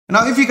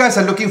Now, if you guys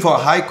are looking for a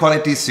high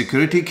quality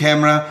security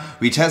camera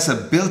which has a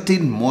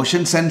built-in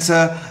motion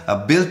sensor, a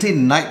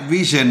built-in night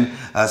vision,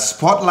 a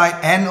spotlight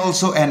and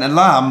also an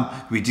alarm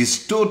which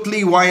is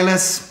totally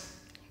wireless,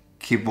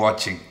 keep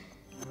watching.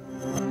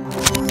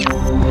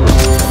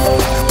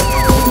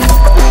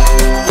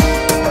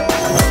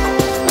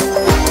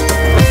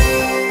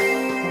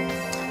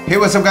 Hey,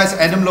 what's up guys,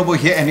 Adam Lobo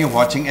here and you're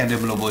watching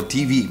Adam Lobo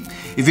TV.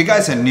 If you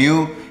guys are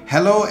new,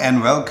 hello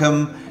and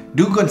welcome.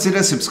 Do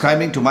consider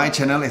subscribing to my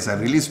channel as I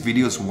release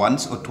videos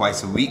once or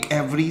twice a week,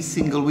 every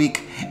single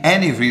week.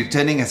 And if you're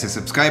returning as a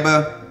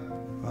subscriber,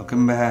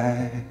 welcome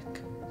back.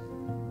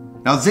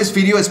 Now this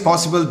video is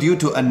possible due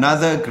to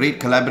another great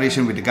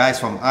collaboration with the guys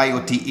from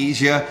IoT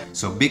Asia.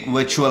 So big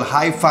virtual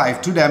high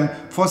five to them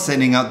for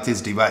sending out this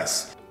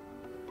device.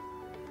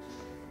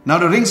 Now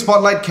the Ring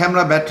Spotlight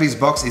camera batteries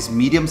box is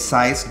medium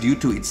size due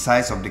to its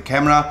size of the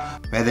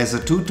camera, where there's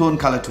a two-tone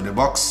color to the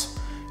box.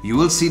 You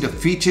will see the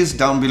features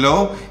down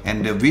below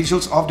and the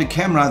visuals of the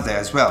camera there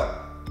as well.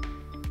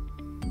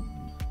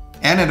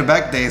 And at the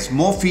back there is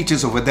more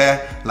features over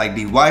there like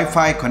the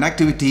Wi-Fi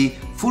connectivity,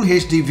 Full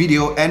HD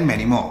video and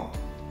many more.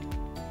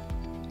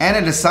 And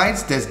at the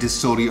sides there's the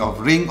story of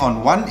Ring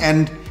on one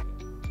end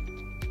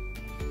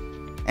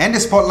and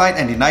the spotlight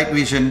and the night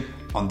vision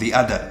on the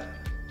other.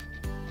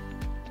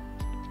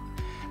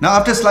 Now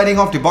after sliding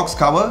off the box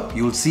cover,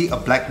 you will see a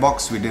black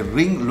box with the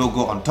Ring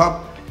logo on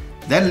top.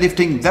 Then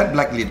lifting that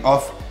black lid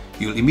off,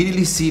 you'll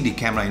immediately see the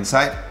camera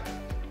inside.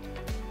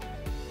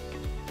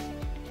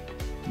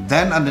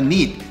 Then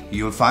underneath,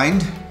 you'll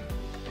find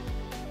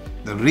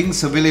the Ring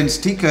surveillance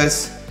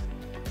stickers,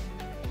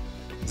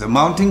 the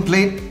mounting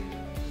plate,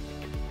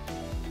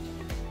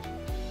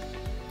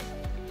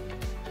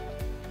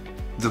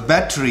 the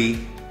battery,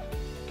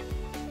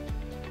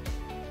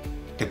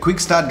 the quick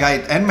start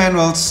guide and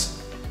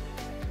manuals,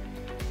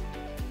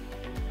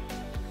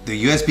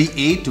 the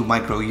USB-A to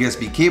micro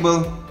USB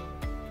cable,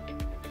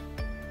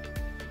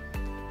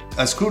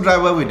 a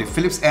screwdriver with the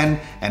Phillips end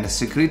and a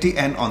security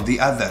end on the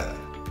other.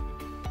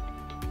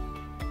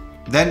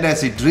 Then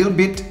there's a drill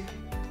bit,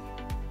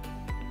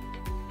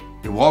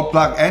 the wall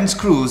plug and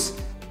screws,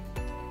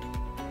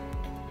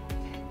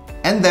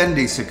 and then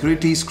the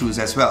security screws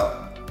as well.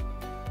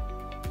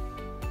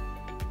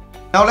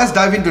 Now let's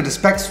dive into the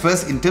specs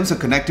first. In terms of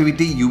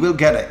connectivity, you will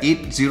get a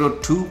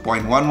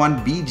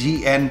 802.11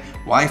 BGN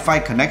Wi-Fi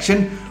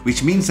connection,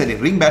 which means that the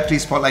Ring battery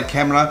spotlight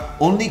camera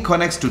only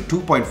connects to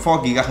 2.4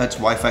 GHz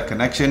Wi-Fi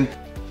connection.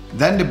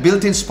 Then the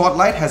built-in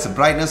spotlight has a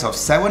brightness of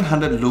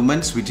 700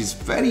 lumens, which is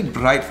very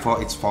bright for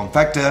its form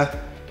factor.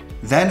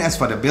 Then as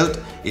for the build,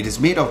 it is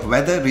made of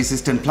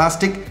weather-resistant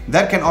plastic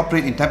that can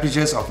operate in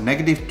temperatures of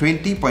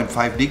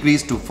 -20.5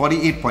 degrees to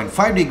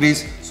 48.5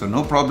 degrees, so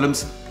no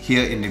problems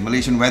here in the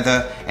Malaysian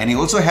weather, and it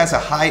also has a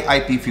high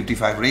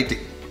IP55 rating.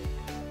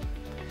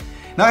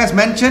 Now as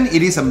mentioned,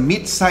 it is a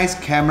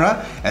mid-sized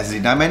camera as the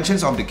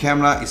dimensions of the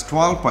camera is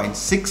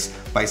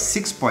 12.6 by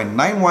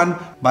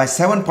 6.91 by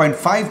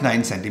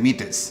 7.59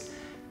 centimeters.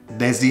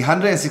 There's the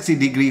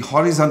 160-degree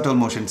horizontal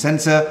motion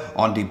sensor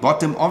on the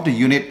bottom of the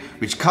unit,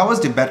 which covers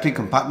the battery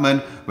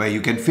compartment where you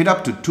can fit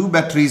up to 2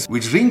 batteries,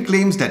 which Ring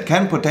claims that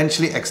can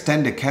potentially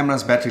extend the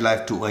camera's battery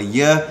life to a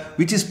year,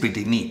 which is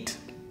pretty neat.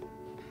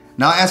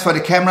 Now as for the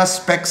camera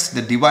specs,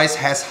 the device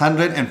has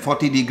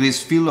 140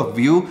 degrees field of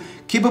view,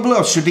 capable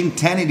of shooting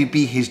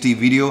 1080p HD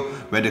video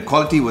where the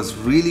quality was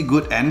really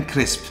good and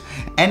crisp,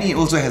 and it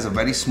also has a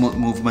very smooth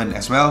movement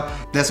as well.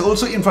 There's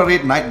also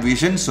infrared night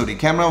vision, so the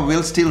camera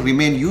will still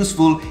remain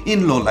useful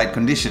in low light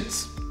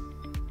conditions.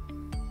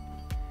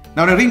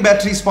 Now the Ring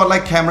battery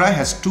spotlight camera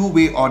has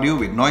two-way audio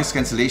with noise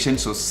cancellation,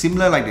 so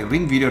similar like the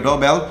Ring video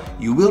doorbell,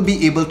 you will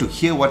be able to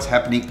hear what's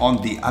happening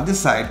on the other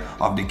side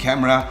of the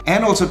camera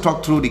and also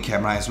talk through the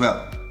camera as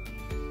well.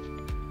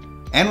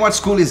 And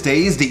what's cool is there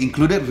is the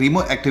included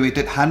remote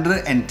activated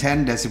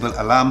 110 decibel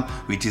alarm,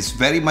 which is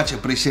very much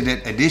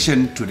appreciated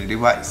addition to the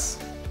device.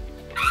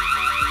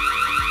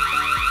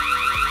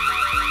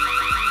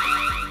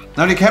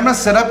 Now the camera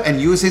setup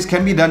and usage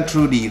can be done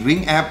through the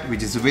Ring app,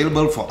 which is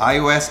available for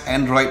iOS,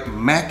 Android,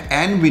 Mac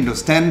and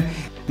Windows 10.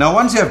 Now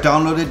once you have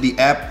downloaded the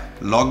app,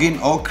 log in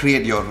or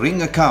create your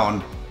Ring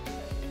account.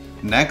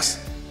 Next,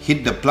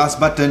 hit the plus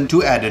button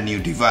to add a new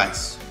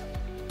device.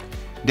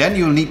 Then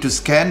you'll need to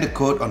scan the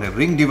code on the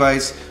Ring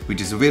device, which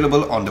is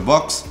available on the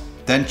box.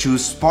 Then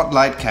choose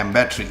Spotlight Cam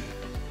Battery.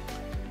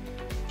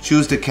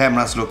 Choose the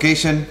camera's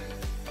location.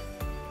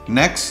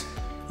 Next,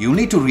 you'll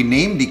need to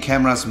rename the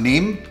camera's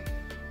name.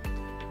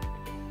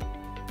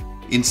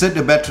 Insert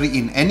the battery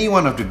in any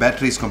one of the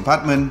battery's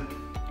compartment.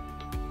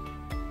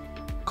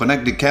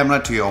 Connect the camera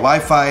to your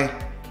Wi-Fi.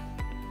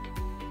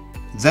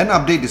 Then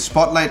update the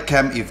spotlight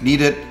cam if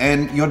needed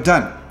and you're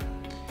done.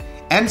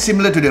 And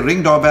similar to the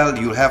Ring doorbell,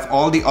 you'll have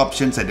all the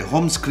options at the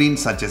home screen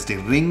such as the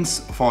rings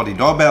for the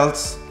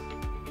doorbells.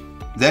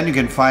 Then you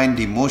can find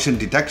the motion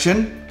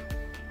detection,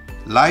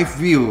 live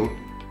view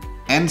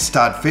and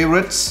start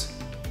favorites.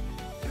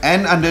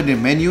 And under the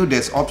menu,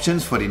 there's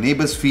options for the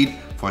neighbor's feed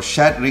for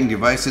shared Ring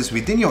devices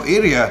within your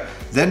area.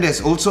 Then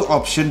there's also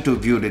option to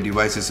view the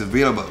devices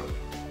available.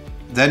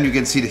 Then you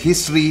can see the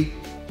history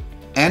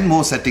and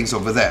more settings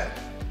over there.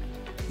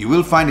 You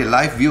will find a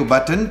live view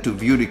button to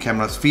view the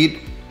camera's feed,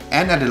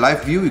 and at the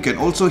live view you can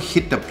also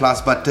hit the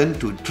plus button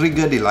to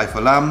trigger the live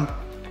alarm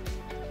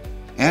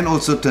and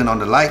also turn on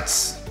the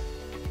lights.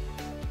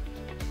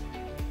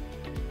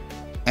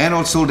 And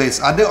also there's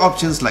other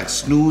options like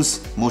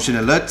snooze, motion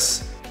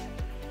alerts,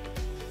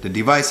 the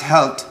device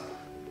health,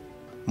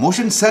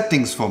 motion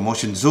settings for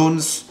motion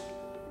zones,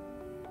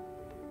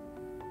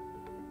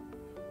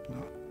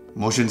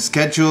 motion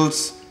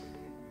schedules,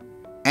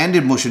 and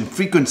the motion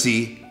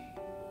frequency.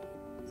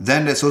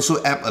 Then there's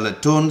also app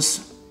alert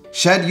tones,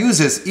 shared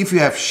users if you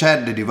have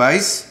shared the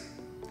device,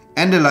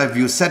 and the live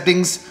view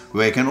settings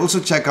where you can also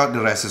check out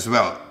the rest as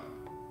well.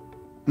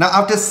 Now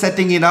after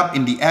setting it up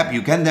in the app,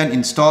 you can then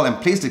install and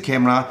place the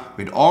camera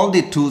with all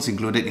the tools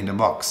included in the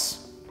box.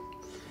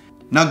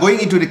 Now going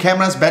into the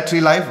camera's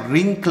battery life,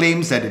 Ring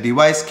claims that the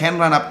device can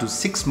run up to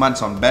 6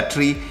 months on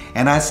battery,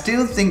 and I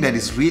still think that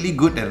it's really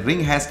good that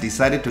Ring has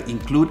decided to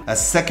include a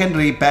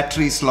secondary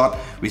battery slot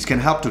which can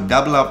help to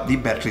double up the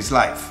battery's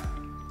life.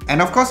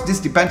 And of course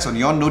this depends on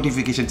your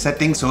notification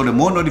settings, so the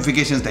more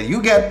notifications that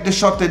you get, the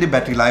shorter the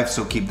battery life,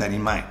 so keep that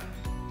in mind.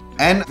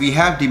 And we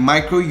have the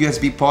micro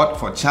USB port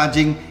for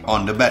charging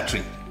on the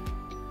battery.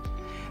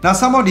 Now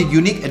some of the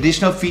unique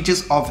additional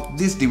features of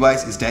this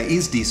device is there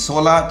is the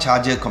solar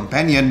charger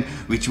companion,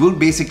 which will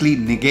basically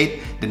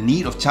negate the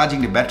need of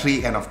charging the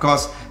battery, and of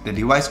course the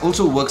device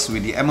also works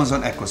with the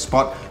Amazon Echo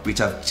Spot, which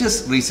I've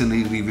just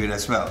recently reviewed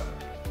as well.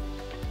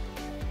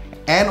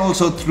 And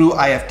also through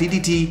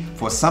IFTTT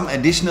for some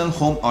additional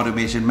home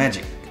automation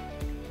magic.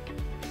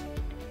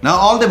 Now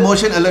all the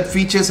motion alert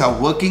features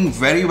are working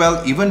very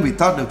well even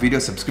without the video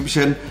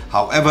subscription.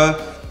 However,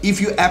 if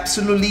you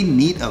absolutely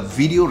need a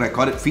video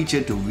recorded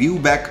feature to view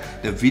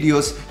back the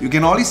videos, you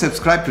can only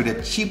subscribe to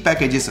the cheap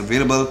packages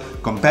available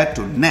compared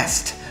to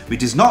Nest,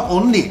 which is not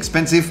only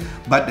expensive,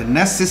 but the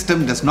Nest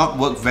system does not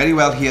work very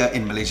well here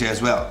in Malaysia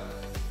as well.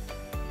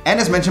 And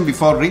as mentioned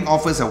before, Ring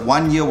offers a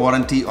 1-year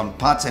warranty on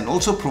parts and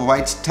also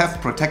provides theft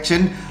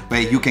protection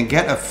where you can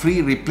get a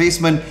free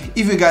replacement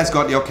if you guys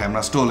got your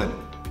camera stolen.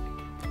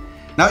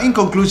 Now in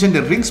conclusion,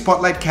 the Ring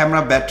Spotlight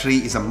camera battery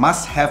is a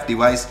must-have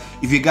device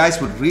if you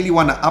guys would really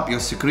want to up your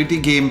security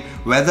game,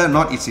 whether or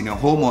not it's in your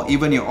home or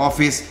even your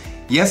office.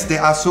 Yes,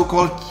 there are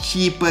so-called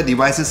cheaper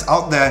devices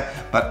out there,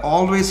 but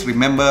always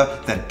remember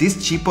that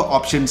these cheaper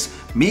options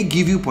may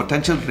give you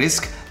potential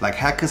risk like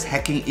hackers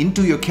hacking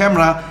into your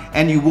camera,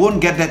 and you won't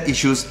get that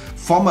issues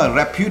from a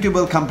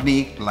reputable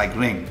company like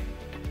Ring.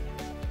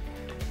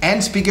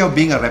 And speaking of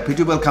being a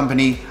reputable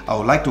company, I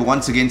would like to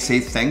once again say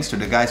thanks to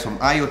the guys from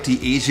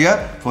IoT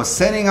Asia for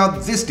sending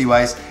out this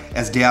device,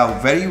 as they are a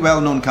very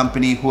well-known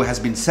company who has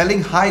been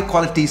selling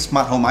high-quality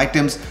smart home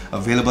items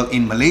available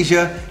in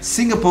Malaysia,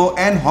 Singapore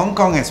and Hong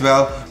Kong as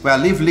well, where I'll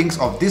leave links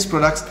of these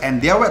products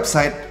and their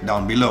website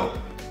down below.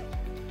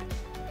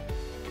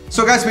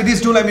 So guys, with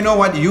this, do let me know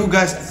what you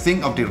guys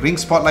think of the Ring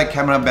Spotlight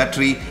camera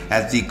battery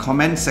at the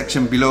comment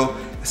section below.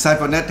 Aside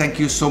from that, thank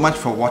you so much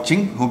for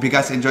watching. Hope you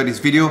guys enjoyed this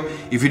video.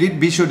 If you did,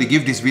 be sure to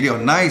give this video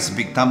a nice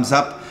big thumbs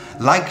up.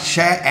 Like,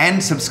 share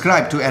and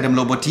subscribe to Adam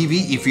Lobo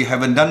TV if you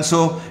haven't done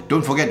so.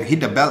 Don't forget to hit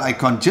the bell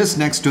icon just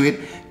next to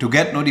it to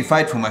get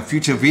notified for my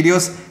future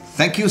videos.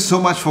 Thank you so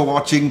much for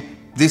watching.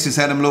 This is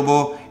Adam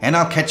Lobo and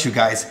I'll catch you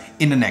guys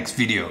in the next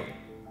video.